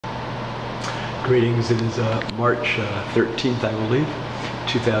Greetings, it is March 13th, I believe,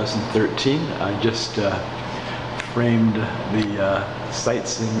 2013. I just framed the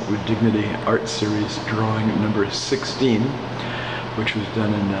Sightseeing with Dignity art series drawing number 16, which was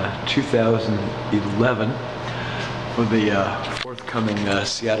done in 2011 for the forthcoming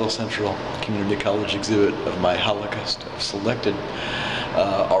Seattle Central Community College exhibit of my Holocaust. I've selected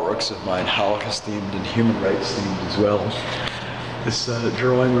artworks of mine, Holocaust themed and human rights themed as well. This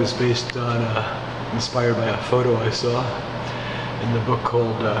drawing was based on, inspired by a photo I saw in the book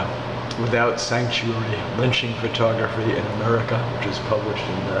called Without Sanctuary, Lynching Photography in America, which was published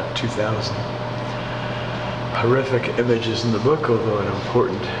in 2000. Horrific images in the book, although an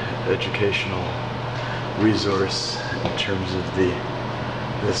important educational resource in terms of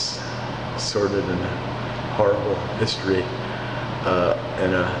this sordid and horrible history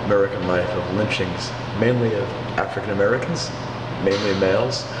in American life of lynchings, mainly of African Americans, mainly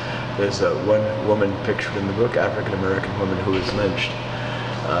males. There's one woman pictured in the book, African American woman, who was lynched.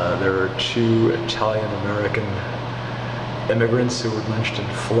 There are two Italian American immigrants who were lynched in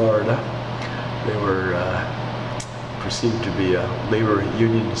Florida. They were perceived to be labor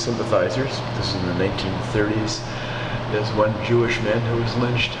union sympathizers. This is in the 1930s. There's one Jewish man who was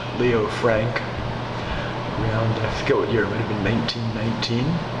lynched, Leo Frank, around, I forget what year, it might have been 1919.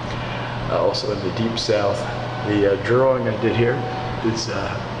 Also in the Deep South. The drawing I did here is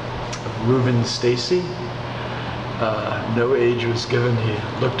Rubin Stacey. No age was given. He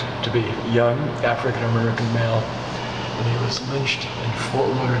looked to be young, African-American male, and he was lynched in Fort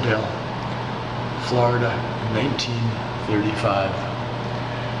Lauderdale, Florida in 1935.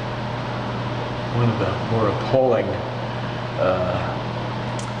 One of the more appalling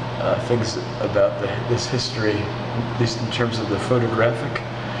things about this history, at least in terms of the photographic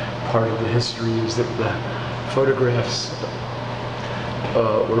part of the history, is that the photographs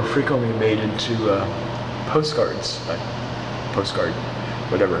were frequently made into postcards,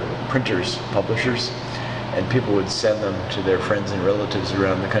 printers, publishers, and people would send them to their friends and relatives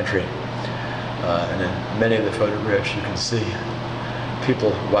around the country. And in many of the photographs you can see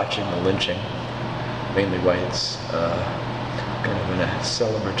people watching the lynching, mainly whites, kind of in a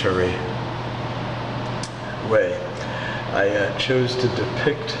celebratory way. I chose to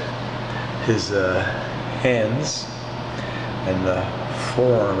depict his hands and the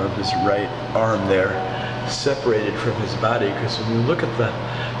forearm of his right arm there separated from his body, because when you look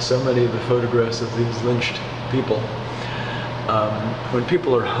at so many of the photographs of these lynched people, when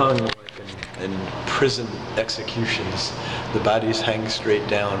people are hung like in prison executions, the bodies hang straight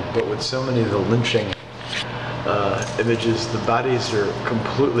down, but with so many of the lynching images, the bodies are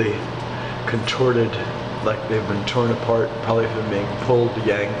completely contorted, like they've been torn apart, probably from being pulled,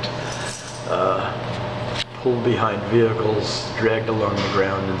 yanked, pulled behind vehicles, dragged along the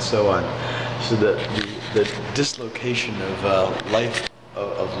ground, and so on. So that the dislocation of life,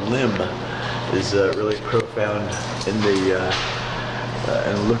 of limb, is really profound in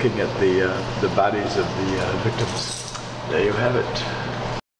and looking at the bodies of the victims. There you have it.